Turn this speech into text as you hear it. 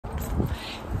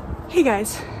Hey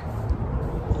guys,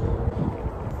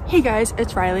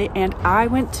 it's Riley and I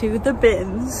went to the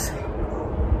bins.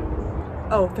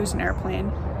 Oh, there's an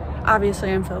airplane.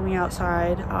 Obviously I'm filming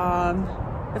outside.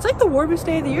 It's like the warmest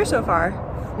day of the year so far.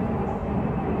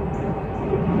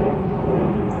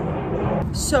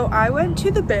 So I went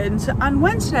to the bins on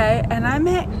Wednesday and I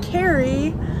met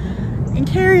Carrie. And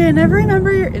Carrie, I never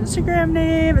remember your Instagram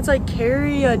name. It's like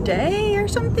Carrie a day or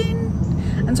something.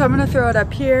 And so I'm gonna throw it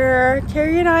up here.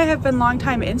 Carrie and I have been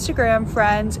longtime Instagram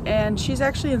friends and she's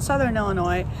actually in Southern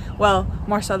Illinois. Well,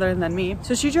 more Southern than me.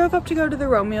 So she drove up to go to the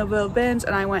Romeoville bins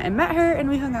and I went and met her and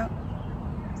we hung out.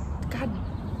 God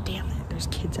damn it, there's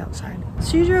kids outside.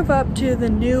 She drove up to the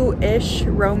new-ish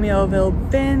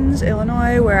Romeoville bins,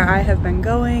 Illinois, where I have been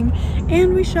going.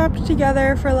 And we shopped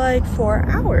together for like 4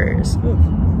 hours. Oof.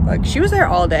 Like she was there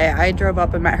all day. I drove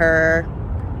up and met her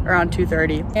around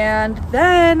 2:30, and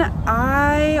then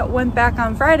I went back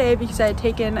on Friday because I had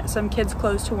taken some kids'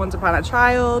 clothes to Once Upon a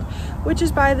Child, which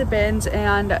is by the bins,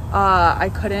 and I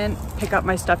couldn't pick up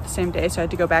my stuff the same day, so I had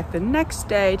to go back the next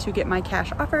day to get my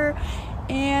cash offer.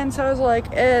 And so I was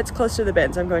like, it's close to the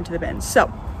bins, I'm going to the bins.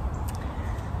 So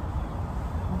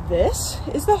this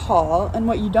is the haul, and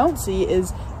what you don't see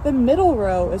is the middle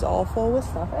row is all full with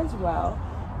stuff as well.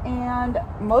 And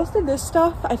most of this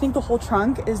stuff, I think the whole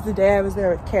trunk, is the day I was there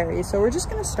with Carrie. So we're just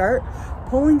gonna start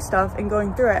pulling stuff and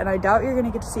going through it. And I doubt you're gonna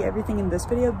get to see everything in this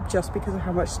video just because of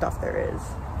how much stuff there is.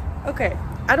 Okay,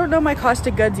 I don't know my cost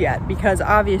of goods yet because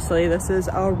obviously this is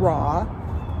a raw,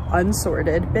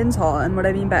 unsorted bins haul. And what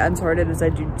I mean by unsorted is I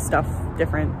do stuff,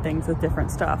 different things with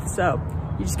different stuff. So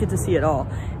you just get to see it all.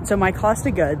 And so my cost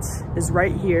of goods is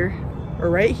right here. Or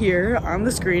right here on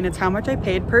the screen. It's how much I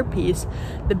paid per piece.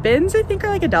 The bins I think are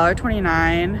like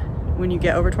 $1.29 when you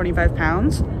get over 25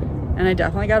 pounds, and I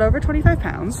definitely got over 25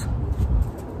 pounds.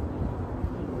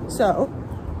 So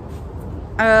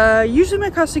usually my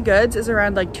cost of goods is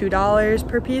around like $2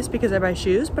 per piece because I buy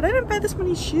shoes, but I didn't buy this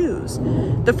many shoes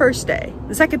the first day.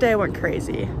 The second day I went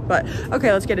crazy, but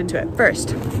okay, let's get into it.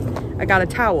 First, I got a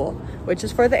towel, which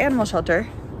is for the animal shelter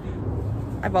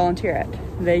I volunteer at.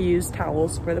 They use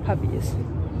towels for the puppies.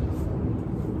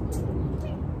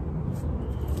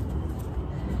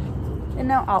 And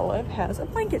now Olive has a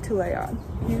blanket to lay on.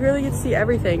 You really get to see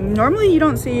everything. Normally you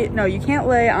don't see, no, you can't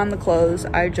lay on the clothes.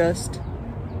 I just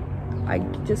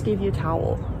gave you a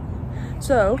towel.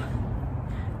 So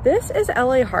this is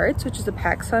LA Hearts, which is a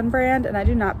PacSun brand, and I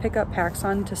do not pick up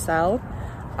PacSun to sell.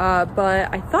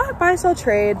 But I thought Buy Sell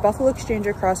Trade, Buffalo Exchange,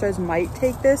 or Crossroads might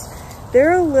take this.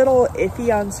 They're a little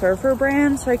iffy on surfer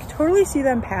brands, so I could totally see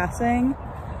them passing,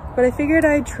 but I figured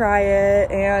I'd try it,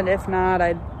 and if not,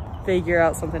 I'd figure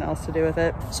out something else to do with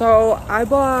it. So I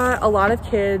bought a lot of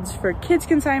kids for kids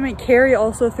consignment. Carrie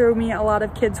also threw me a lot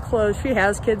of kids clothes. She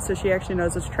has kids, so she actually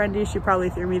knows it's trendy. She probably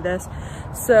threw me this.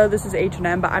 So this is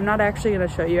H&M, but I'm not actually gonna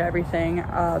show you everything.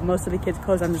 Most of the kids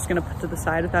clothes I'm just gonna put to the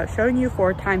side without showing you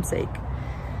for time's sake.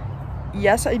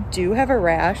 Yes, I do have a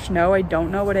rash. No, I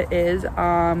don't know what it is.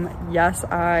 Yes,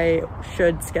 I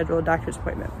should schedule a doctor's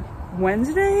appointment.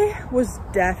 Wednesday was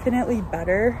definitely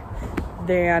better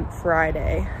than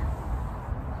Friday.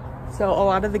 So a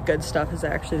lot of the good stuff is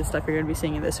actually the stuff you're gonna be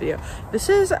seeing in this video. This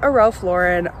is a Ralph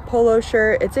Lauren polo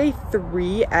shirt. It's a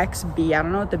 3XB. I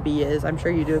don't know what the B is. I'm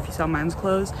sure you do if you sell men's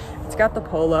clothes. It's got the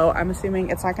polo. I'm assuming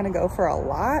it's not gonna go for a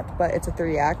lot, but it's a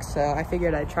 3X, so I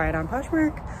figured I'd try it on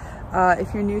Poshmark.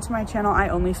 If you're new to my channel, I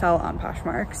only sell on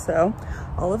Poshmark. So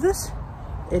all of this,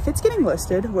 if it's getting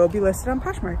listed, will be listed on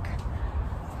Poshmark.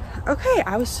 Okay,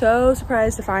 I was so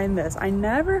surprised to find this. I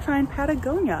never find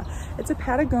Patagonia. It's a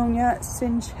Patagonia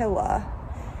cinchilla.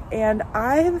 And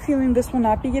I have a feeling this will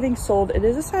not be getting sold. It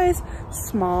is a size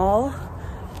small,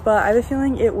 but I have a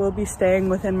feeling it will be staying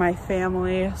within my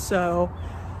family. So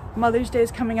Mother's Day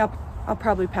is coming up. I'll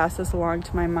probably pass this along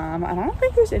to my mom. And I don't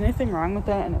think there's anything wrong with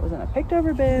it. And it was in a picked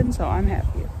over bin, so I'm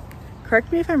happy.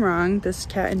 Correct me if I'm wrong. This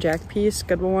Cat and Jack piece,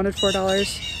 Goodwill wanted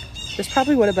 $4. This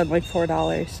probably would have been like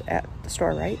 $4 at the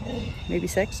store, right? Maybe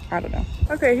 $6, I don't know.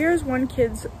 Okay, here's one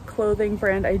kid's clothing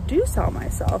brand I do sell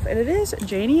myself. And it is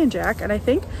Janie and Jack. And I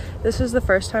think this is the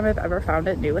first time I've ever found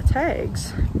it new with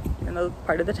tags. Even though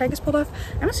part of the tag is pulled off.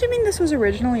 I'm assuming this was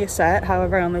originally a set.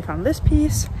 However, I only found this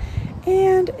piece.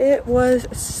 And it was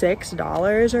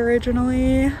 $6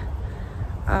 originally.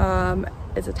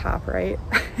 It's a top, right?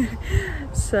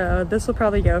 So this will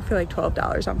probably go for like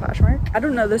 $12 on Poshmark. I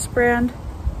don't know this brand.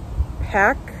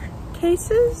 Pack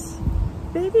cases,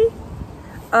 maybe?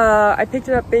 I picked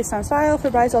it up based on style for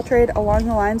Buy Sell Trade along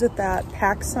the lines with that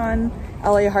PacSun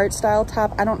LA Heart style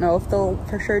top. I don't know if they'll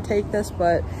for sure take this,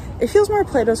 but it feels more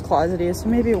Plato's Closet-y, so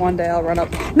maybe one day I'll run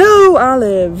up. No,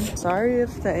 Olive! Sorry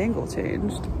if the angle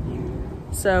changed.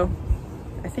 So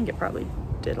I think it probably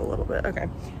did a little bit. Okay.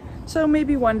 So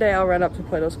maybe one day I'll run up to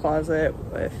Plato's Closet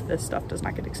if this stuff does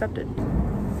not get accepted.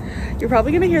 You're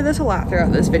probably gonna hear this a lot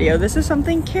throughout this video. This is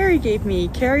something Carrie gave me.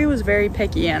 Carrie was very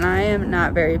picky and I am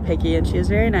not very picky, and she is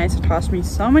very nice and tossed me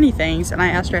so many things, and I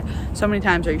asked her so many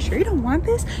times, are you sure you don't want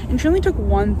this? And she only took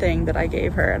one thing that I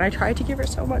gave her, and I tried to give her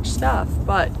so much stuff,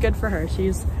 but good for her.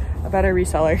 She's a better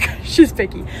reseller. She's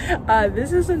picky.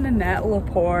 This is a Nanette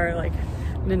Lepore, like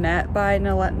Nanette by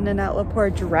Nanette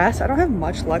Lepore dress. I don't have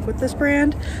much luck with this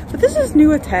brand, but this is new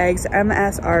with tags,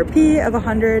 MSRP of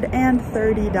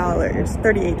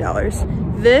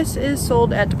 $38. This is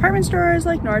sold at department stores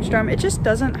like Nordstrom. It just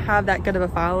doesn't have that good of a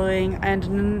following,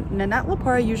 and Nanette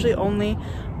Lepore usually only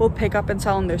will pick up and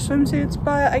sell in their swimsuits,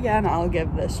 but again, I'll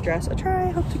give this dress a try. I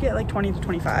hope to get like 20 to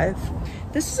 25.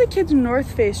 This is a kid's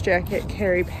North Face jacket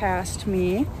Carrie passed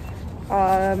me.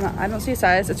 I don't see a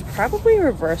size. It's probably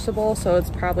reversible, so it's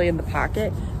probably in the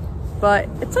pocket, but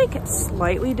it's like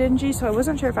slightly dingy, so I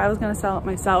wasn't sure if I was going to sell it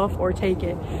myself or take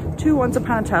it to Once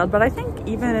Upon a Child, but I think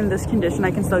even in this condition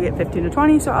I can still get 15 to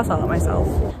 20, so I'll sell it myself.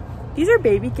 These are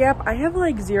Baby Gap. I have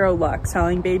like zero luck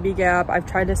selling Baby Gap. I've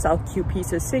tried to sell cute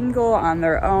pieces single on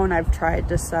their own. I've tried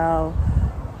to sell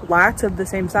lots of the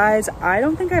same size. I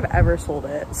don't think I've ever sold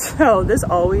it, so this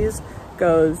always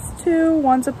goes to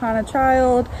Once Upon a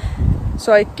Child.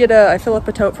 So I fill up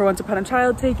a tote for Once Upon a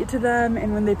Child, take it to them,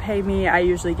 and when they pay me, I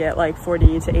usually get like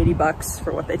 40 to 80 bucks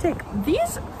for what they take.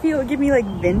 These give me like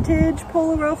vintage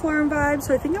Polo Ralph Lauren vibes,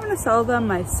 so I think I'm gonna sell them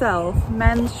myself.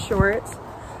 Men's shorts.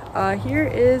 Here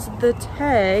is the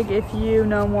tag. If you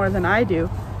know more than I do,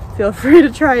 feel free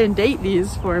to try and date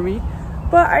these for me.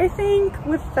 But I think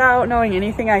without knowing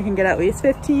anything, I can get at least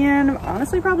 15,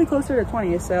 honestly probably closer to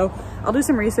 20. So I'll do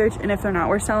some research, and if they're not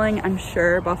worth selling, I'm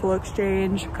sure Buffalo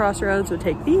Exchange, Crossroads would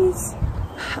take these.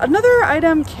 Another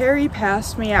item Carrie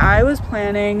passed me, I was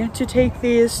planning to take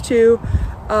these to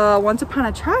Once Upon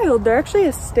a Child. They're actually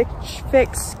a Stitch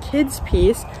Fix kids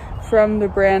piece from the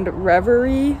brand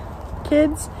Reverie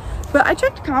Kids. But I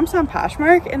checked comps on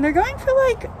Poshmark, and they're going for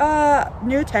like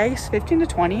new tags 15 to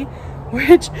 20.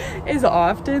 Which is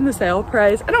often the sale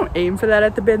price. I don't aim for that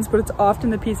at the bins, but it's often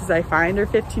the pieces I find are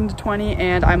 15 to 20,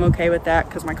 and I'm okay with that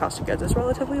because my cost of goods is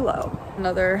relatively low.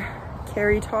 Another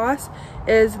Carrie toss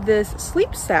is this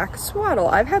sleep sack swaddle.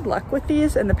 I've had luck with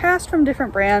these in the past from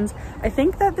different brands. I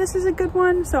think that this is a good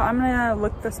one, so I'm gonna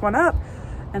look this one up,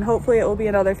 and hopefully it will be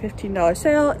another $15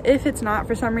 sale. If it's not,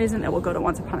 for some reason, it will go to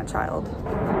Once Upon a Child.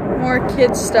 More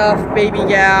kids stuff, Baby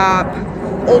Gap,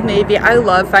 Old Navy. I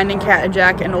love finding Cat and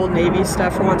Jack and Old Navy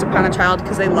stuff for Once Upon a Child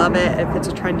because they love it. If it's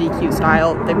a trendy, cute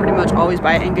style, they pretty much always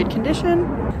buy it in good condition.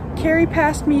 Carrie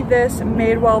passed me this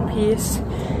Madewell piece.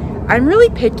 I'm really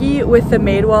picky with the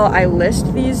Madewell I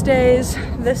list these days.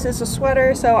 This is a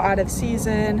sweater, so out of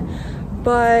season,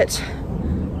 but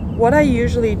what I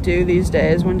usually do these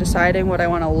days when deciding what I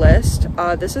want to list,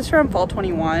 this is from Fall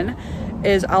 21,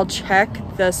 is I'll check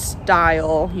the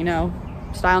style, you know,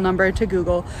 style number to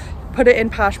Google, put it in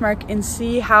Poshmark, and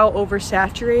see how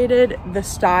oversaturated the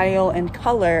style and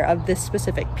color of this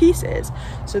specific piece is.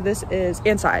 So this is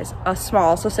in size, a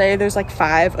small. So say there's like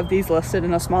 5 of these listed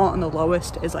in a small, and the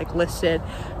lowest is like listed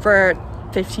for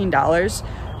 $15.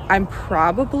 I'm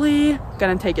probably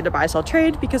gonna take it to buy, sell,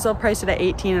 trade because they'll price it at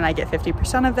 18 and I get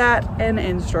 50% of that and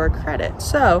in-store credit.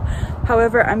 So,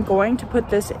 however, I'm going to put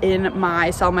this in my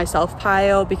sell myself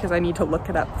pile because I need to look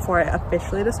it up before I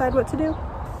officially decide what to do.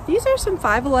 These are some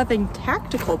 511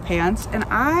 tactical pants, and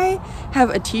I have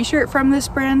a t-shirt from this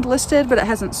brand listed, but it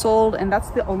hasn't sold, and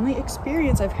that's the only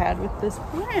experience I've had with this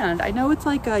brand. I know it's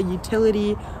like a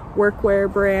utility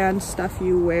workwear brand, stuff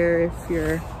you wear if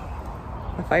you're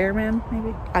a fireman,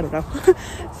 maybe? I don't know.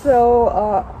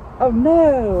 So, oh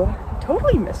no, I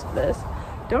totally missed this.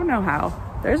 Don't know how.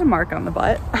 There's a mark on the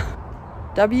butt.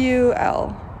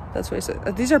 WL. That's what I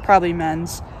said. These are probably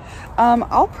men's.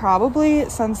 I'll probably,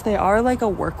 since they are like a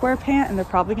workwear pant and they're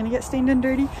probably gonna get stained and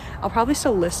dirty, I'll probably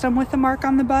still list them with the mark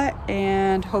on the butt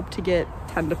and hope to get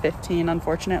 10 to 15.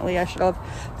 Unfortunately, I should have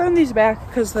thrown these back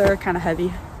because they're kind of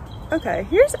heavy. Okay,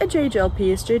 here's a J.Jill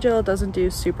piece. J.Jill doesn't do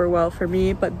super well for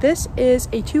me, but this is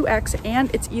a 2X and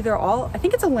it's either all, I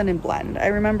think it's a linen blend. I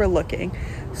remember looking.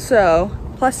 So,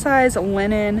 plus size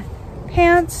linen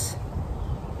pants.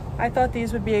 I thought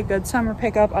these would be a good summer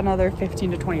pickup, another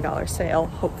 $15 to $20 sale,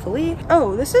 hopefully.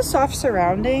 Oh, this is Soft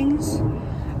Surroundings.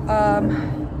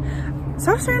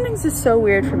 Soft Surroundings is so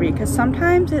weird for me because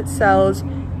sometimes it sells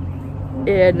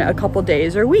in a couple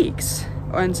days or weeks.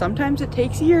 and sometimes it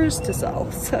takes years to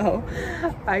sell. So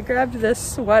I grabbed this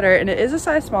sweater, and it is a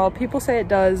size small. People say it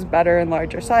does better in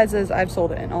larger sizes. I've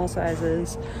sold it in all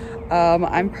sizes.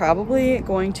 I'm probably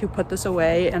going to put this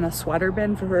away in a sweater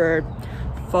bin for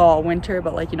fall, winter,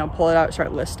 but like, you know, pull it out,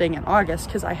 start listing in August,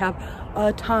 because I have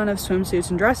a ton of swimsuits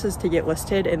and dresses to get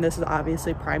listed, and this is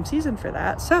obviously prime season for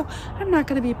that. So I'm not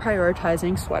going to be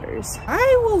prioritizing sweaters.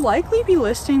 I will likely be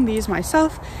listing these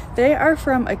myself. They are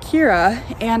from Akira,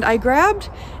 and I grabbed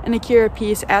an Akira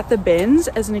piece at the bins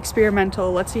as an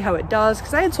experimental, let's see how it does,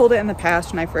 because I had sold it in the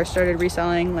past when I first started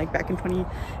reselling, like back in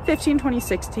 2015,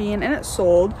 2016, and it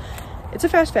sold. It's a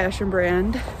fast fashion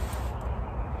brand.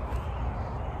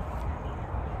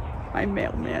 My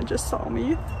mailman just saw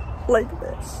me like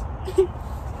this.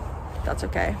 That's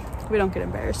okay. We don't get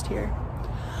embarrassed here.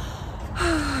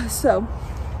 So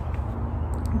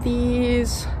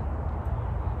these,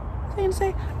 what was I gonna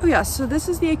say? Oh yeah, so this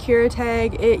is the Akira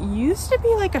tag. It used to be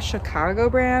like a Chicago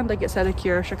brand, like it said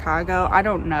Akira Chicago. I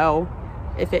don't know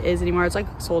if it is anymore. It's like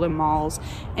sold in malls.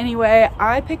 Anyway,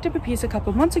 I picked up a piece a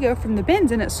couple months ago from the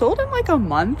bins, and it sold in like a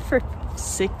month for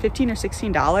 $15 or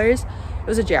 $16. It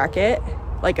was a jacket,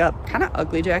 like a kind of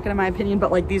ugly jacket in my opinion,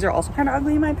 but like these are also kind of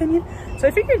ugly in my opinion. So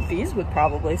I figured these would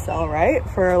probably sell, right,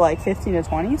 for like 15 to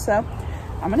 20. So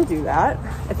I'm gonna do that.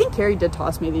 I think Carrie did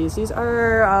toss me these. These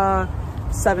are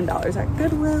 $7 at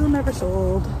Goodwill, never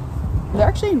sold. They're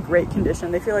actually in great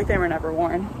condition. They feel like they were never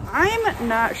worn. I'm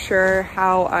not sure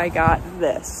how I got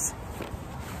this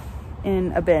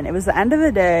in a bin. It was the end of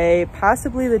the day,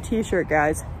 possibly the t-shirt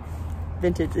guys,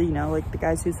 vintage, you know, like the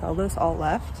guys who sell this all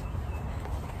left.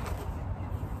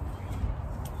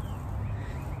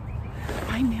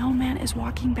 My mailman is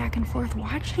walking back and forth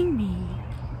watching me.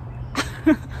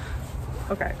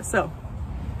 Okay, so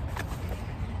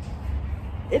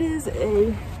it is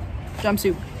a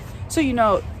jumpsuit. So, you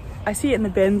know, I see it in the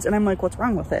bins and I'm like, what's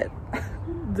wrong with it?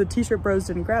 The t-shirt bros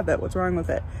didn't grab it. What's wrong with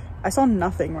it? I saw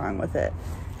nothing wrong with it.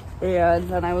 And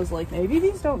then I was like, maybe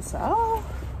these don't sell,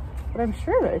 but I'm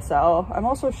sure they sell. I'm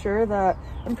also sure that,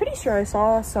 I'm pretty sure I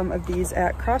saw some of these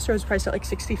at Crossroads priced at like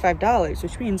 $65,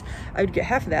 which means I would get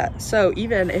half of that. So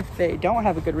even if they don't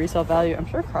have a good resale value, I'm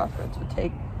sure Crossroads would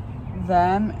take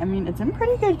them. I mean, it's in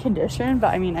pretty good condition,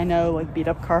 but I mean, I know like beat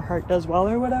up Carhartt does well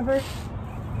or whatever.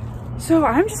 So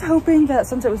I'm just hoping that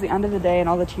since it was the end of the day and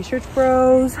all the t-shirts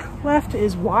bros left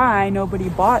is why nobody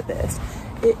bought this.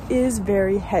 It is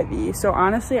very heavy. So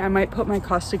honestly, I might put my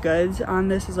cost of goods on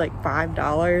this as like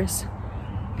 $5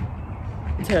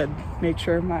 to make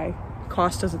sure my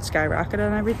cost doesn't skyrocket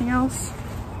on everything else.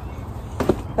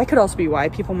 That could also be why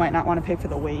people might not want to pay for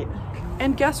the weight.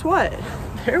 And guess what?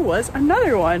 There was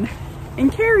another one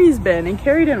in Carrie's bin, and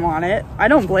Carrie didn't want it. I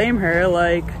don't blame her,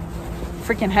 like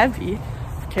freaking heavy.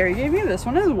 Carrie gave me this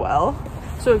one as well.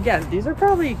 So again, these are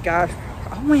probably, gosh,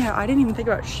 oh yeah, I didn't even think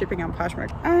about shipping on Poshmark.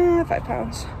 5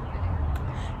 pounds.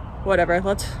 Whatever,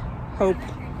 let's hope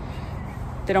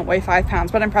they don't weigh 5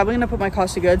 pounds, but I'm probably gonna put my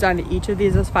cost of goods onto each of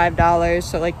these as $5.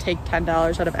 So like take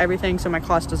 $10 out of everything so my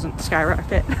cost doesn't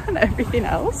skyrocket on everything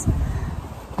else.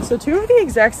 So two are the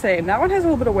exact same. That one has a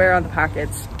little bit of wear on the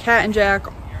pockets. Cat and Jack,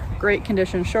 great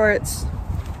condition shorts.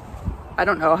 I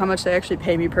don't know how much they actually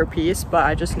pay me per piece, but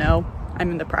I just know I'm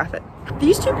in the profit.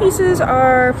 These two pieces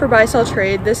are for buy, sell,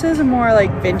 trade. This is a more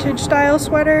like vintage style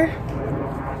sweater,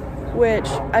 which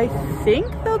I think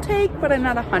they'll take, but I'm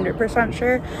not 100%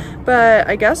 sure. But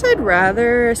I guess I'd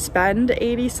rather spend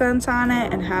 80 cents on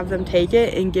it and have them take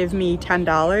it and give me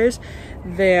 $10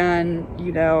 than,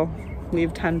 you know,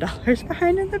 leave $10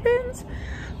 behind in the bins.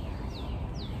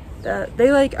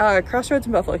 They like Crossroads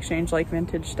and Buffalo Exchange like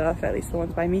vintage stuff, at least the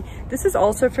ones by me. This is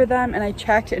also for them, and I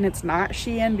checked and it's not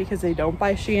Shein because they don't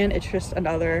buy Shein. It's just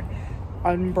another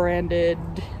unbranded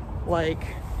like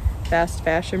fast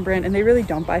fashion brand, and they really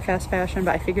don't buy fast fashion,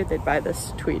 but I figured they'd buy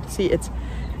this tweed. See, it's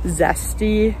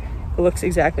zesty. It looks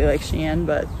exactly like Shein,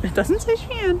 but it doesn't say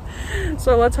Shein.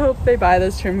 So let's hope they buy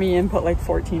this from me and put like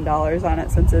 $14 on it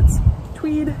since it's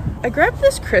tweed. I grabbed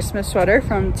this Christmas sweater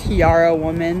from Tiara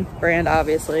Woman brand,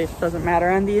 obviously, it doesn't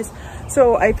matter on these.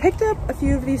 So I picked up a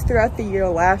few of these throughout the year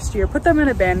last year, put them in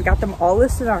a bin, got them all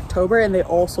listed in October, and they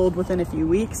all sold within a few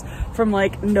weeks from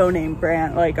like no-name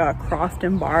brand, like Croft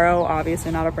and Barrow, obviously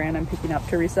not a brand I'm picking up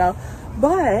to resell,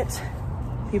 but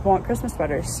people want Christmas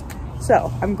sweaters.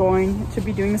 So I'm going to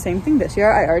be doing the same thing this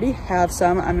year. I already have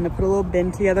some. I'm gonna put a little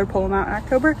bin together, pull them out in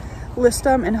October, list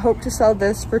them, and hope to sell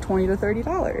this for $20 to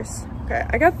 $30. Okay,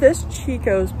 I got this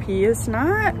Chico's piece.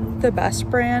 Not the best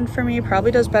brand for me,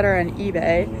 probably does better on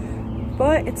eBay,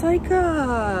 but it's like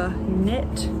a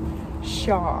knit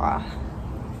shawl.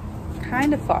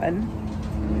 Kind of fun.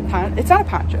 It's not a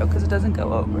poncho because it doesn't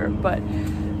go over, but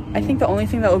I think the only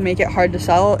thing that would make it hard to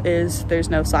sell is there's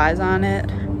no size on it.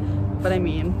 But I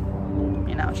mean,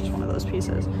 you know, it's just one of those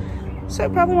pieces. So I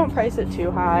probably won't price it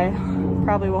too high.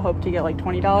 Probably will hope to get like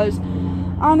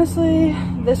 $20. Honestly,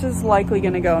 this is likely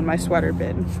gonna go in my sweater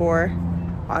bin for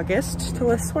August to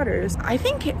list sweaters. I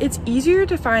think it's easier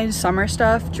to find summer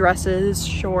stuff, dresses,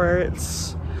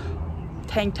 shorts,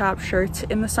 tank top, shirts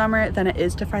in the summer than it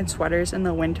is to find sweaters in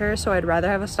the winter. So I'd rather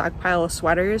have a stockpile of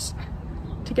sweaters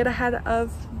to get ahead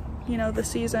of, you know, the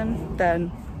season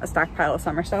than a stockpile of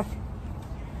summer stuff.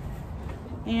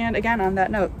 And again, on that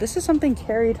note, this is something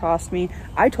Carrie tossed me.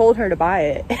 I told her to buy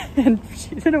it and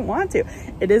she didn't want to.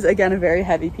 It is, again, a very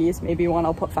heavy piece. Maybe one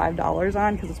I'll put $5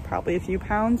 on because it's probably a few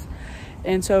pounds.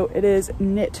 And so it is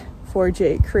knit for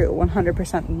J. Crew,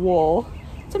 100% wool.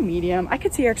 It's a medium. I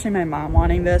could see actually my mom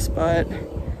wanting this, but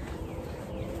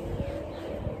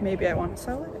maybe I want to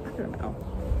sell it. I don't know.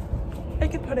 I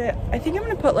could put it, I think I'm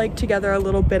gonna put like together a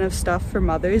little bin of stuff for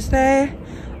Mother's Day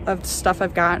of stuff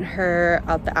I've gotten her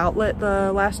at the outlet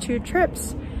the last 2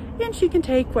 trips, and she can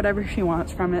take whatever she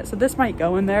wants from it. So this might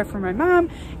go in there for my mom.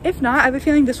 If not, I have a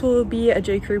feeling this will be a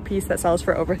J. Crew piece that sells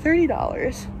for over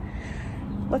 $30.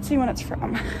 Let's see when it's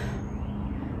from.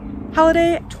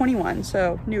 Holiday 21,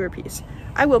 so newer piece.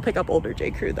 I will pick up older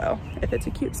J. Crew though, if it's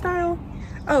a cute style.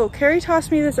 Oh, Carrie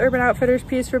tossed me this Urban Outfitters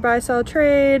piece for buy, sell,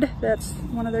 trade. That's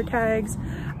one of their tags.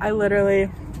 I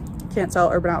literally can't sell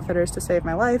Urban Outfitters to save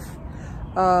my life.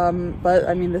 But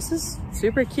I mean, this is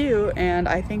super cute and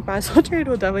I think buy, sell, trade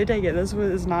will definitely take it. This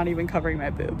was not even covering my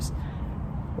boobs.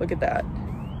 Look at that.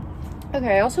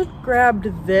 Okay, I also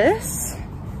grabbed this.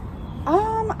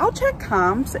 I'll check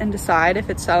comps and decide if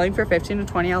it's selling for 15 to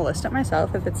 20. I'll list it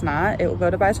myself. If it's not, it will go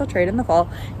to buy, sell, trade in the fall.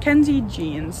 Kenzie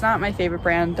jeans, not my favorite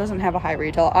brand, doesn't have a high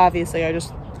retail. Obviously, I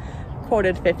just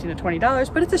quoted $15 to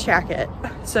 $20, but it's a jacket.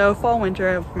 So fall,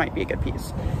 winter might be a good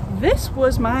piece. This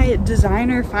was my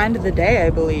designer find of the day, I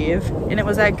believe, and it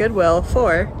was at Goodwill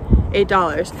for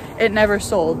 $8. It never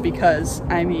sold because,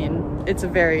 I mean, it's a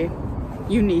very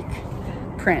unique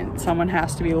print. Someone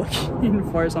has to be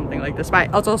looking for something like this. But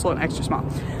it's also an extra small.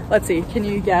 Let's see, can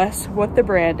you guess what the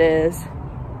brand is?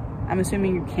 I'm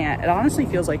assuming you can't. It honestly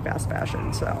feels like fast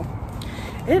fashion. So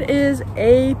it is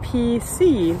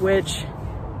APC, which,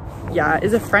 yeah,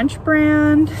 is a French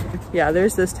brand. Yeah,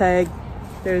 there's this tag.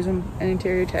 There's an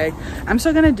interior tag. I'm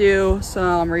still gonna do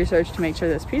some research to make sure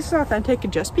this piece is authentic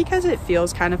just because it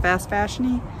feels kind of fast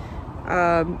fashion-y.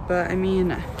 But I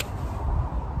mean,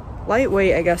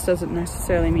 lightweight, I guess, doesn't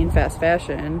necessarily mean fast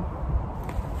fashion.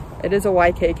 It is a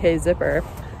YKK zipper.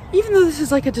 Even though this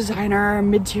is like a designer,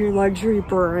 mid-tier luxury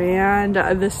brand,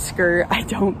 this skirt I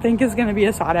don't think is gonna be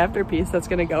a sought after piece that's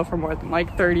gonna go for more than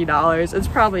like $30. It's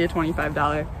probably a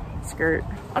 $25 skirt.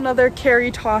 Another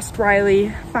Carrie tossed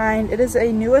Riley find. It is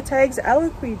a Nua Tags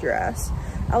Eloquy dress.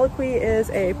 Eloquy is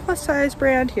a plus size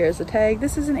brand. Here's the tag.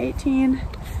 This is an 18.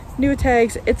 Nua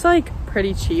Tags, it's like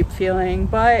pretty cheap feeling,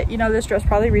 but you know, this dress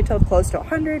probably retailed close to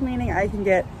 100, meaning I can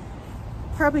get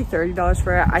probably $30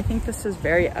 for it. I think this is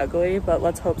very ugly, but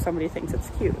let's hope somebody thinks it's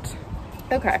cute.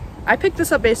 Okay, I picked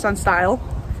this up based on style.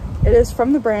 It is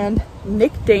from the brand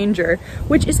Nick Danger,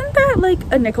 which isn't that like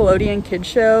a Nickelodeon kids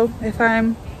show, if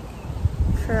I'm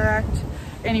correct?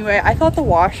 Anyway, I thought the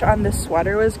wash on this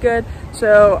sweater was good,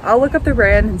 so I'll look up the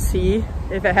brand and see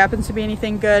if it happens to be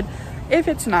anything good. If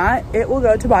it's not, it will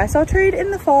go to buy, sell, trade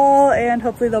in the fall, and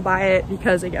hopefully they'll buy it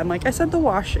because, again, like I said, the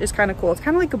wash is kind of cool. It's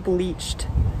kind of like a bleached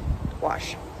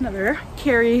wash. Another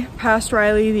Carrie passed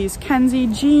Riley these Kenzie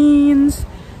jeans.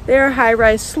 They're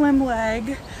high-rise slim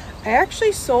leg. I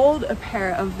actually sold a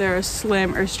pair of their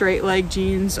slim or straight leg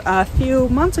jeans a few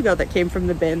months ago that came from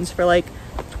the bins for like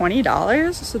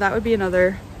 $20. So that would be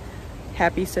another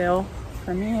happy sale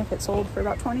for me if it sold for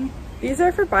about 20. These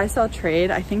are for buy, sell, trade.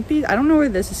 I think these, I don't know where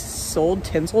this is sold,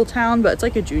 Tinseltown, but it's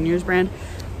like a juniors brand.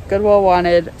 Goodwill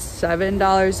wanted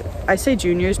 $7. I say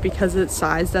juniors because it's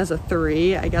sized as a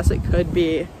 3. I guess it could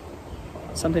be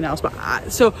something else, but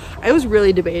so I was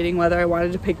really debating whether I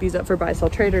wanted to pick these up for buy,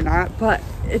 sell, trade or not, but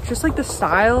it's just like the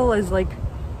style is like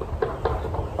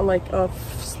a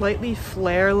slightly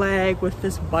flare leg with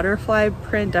this butterfly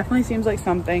print. Definitely seems like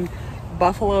something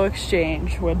Buffalo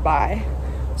Exchange would buy.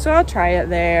 So I'll try it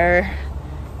there.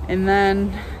 And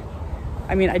then,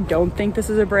 I mean, I don't think this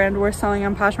is a brand worth selling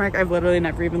on Poshmark. I've literally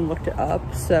never even looked it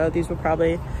up. So these will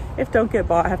probably, if don't get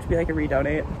bought, have to be like a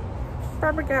redonate.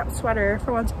 Barbara Gap sweater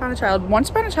for Once Upon a Child. Once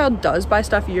Upon a Child does buy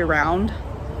stuff year round.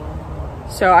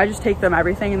 So I just take them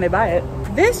everything and they buy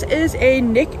it. This is a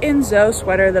Nick and Zoe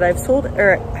sweater that I've sold,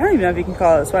 or I don't even know if you can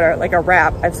call it a sweater, like a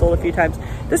wrap I've sold a few times.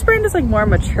 This brand is like more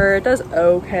mature, it does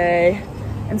okay.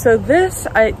 And so this,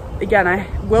 I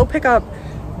will pick up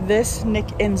this Nick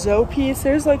and Zoe piece.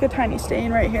 There's like a tiny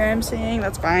stain right here I'm seeing.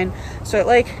 That's fine. So it,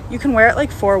 like, you can wear it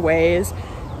like 4 ways.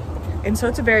 And so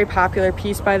it's a very popular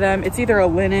piece by them. It's either a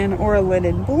linen or a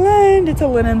linen blend. It's a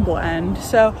linen blend.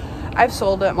 So I've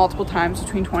sold it multiple times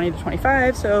between 20 to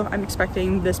 25. So I'm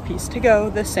expecting this piece to go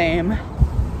the same.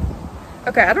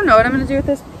 Okay, I don't know what I'm gonna do with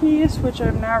this piece, which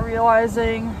I'm now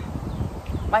realizing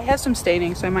might have some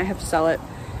staining, so I might have to sell it.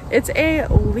 It's a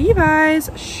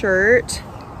Levi's shirt.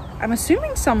 I'm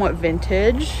assuming somewhat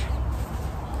vintage.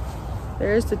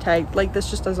 There's the tag. Like, this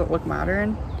just doesn't look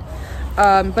modern.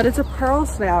 But it's a pearl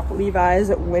snap Levi's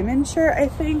women's shirt, I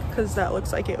think, because that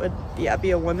looks like it would, yeah,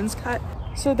 be a women's cut.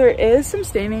 So there is some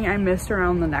staining I missed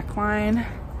around the neckline,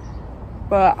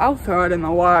 but I'll throw it in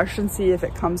the wash and see if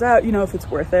it comes out, you know, if it's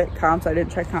worth it. Comps, I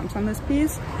didn't check comps on this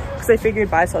piece because I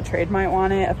figured buy sell trade might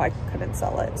want it if I couldn't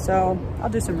sell it. So I'll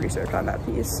do some research on that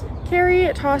piece. Carrie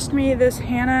tossed me this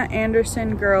Hannah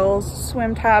Anderson girls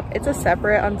swim top. It's a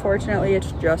separate, unfortunately,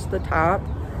 it's just the top.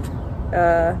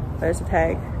 There's a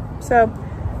tag. So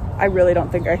I really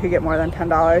don't think I could get more than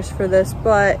 $10 for this,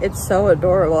 but it's so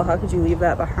adorable. How could you leave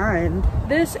that behind?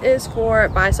 This is for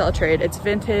buy sell trade. It's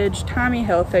vintage Tommy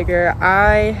Hilfiger.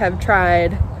 I have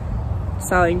tried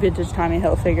selling vintage Tommy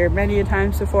Hilfiger many a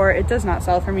times before. It does not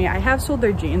sell for me. I have sold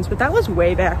their jeans, but that was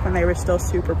way back when they were still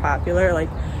super popular, like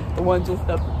the ones with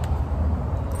the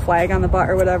flag on the butt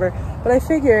or whatever. But I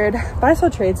figured buy sell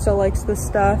trade still likes this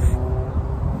stuff,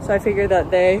 so I figured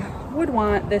that they would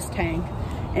want this tank.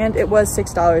 And it was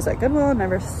 $6 at Goodwill,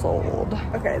 never sold.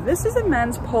 Okay, this is a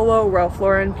men's polo Ralph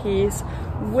Lauren piece,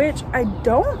 which I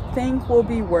don't think will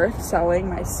be worth selling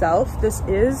myself. This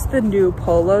is the new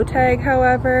polo tag,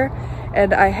 however,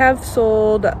 and I have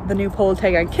sold the new polo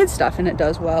tag on kids stuff and it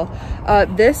does well.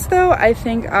 This though, I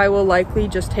think I will likely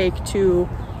just take to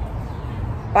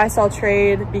buy sell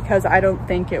trade because I don't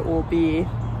think it will be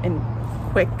in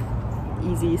quick,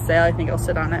 easy sale. I think I'll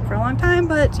sit on it for a long time,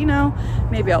 but you know,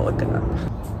 maybe I'll look it up.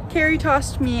 Carrie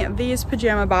tossed me these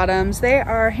pajama bottoms. They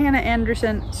are Hannah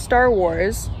Anderson Star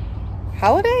Wars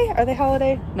holiday. Are they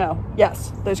holiday? No.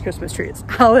 Yes, there's Christmas trees.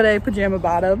 Holiday pajama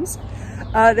bottoms.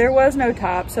 There was no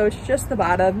top, so it's just the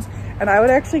bottoms. And I would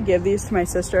actually give these to my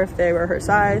sister if they were her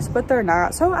size, but they're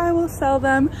not, so I will sell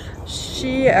them.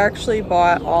 She actually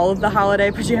bought all of the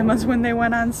holiday pajamas when they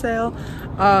went on sale.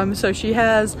 So she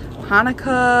has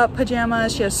Hanukkah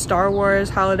pajamas, she has Star Wars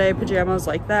holiday pajamas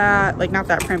like that. Like, not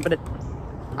that print, but it's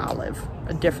olive,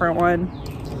 a different one.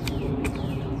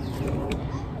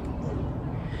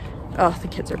 Oh, the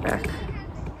kids are back.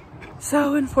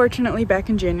 So unfortunately, back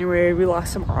in January, we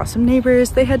lost some awesome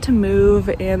neighbors. They had to move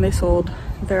and they sold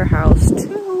their house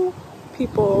to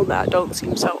people that don't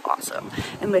seem so awesome.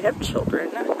 And they have children.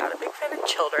 I'm not a big fan of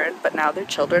children, but now their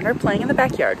children are playing in the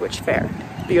backyard, which fair.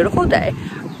 Beautiful day.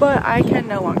 But I can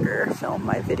no longer film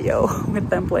my video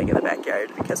with them playing in the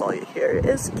backyard because all you hear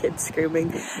is kids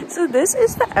screaming. So this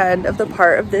is the end of the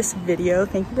part of this video.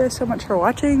 Thank you guys so much for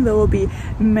watching. There will be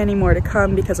many more to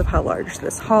come because of how large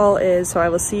this haul is. So I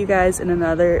will see you guys in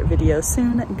another video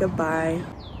soon. Goodbye.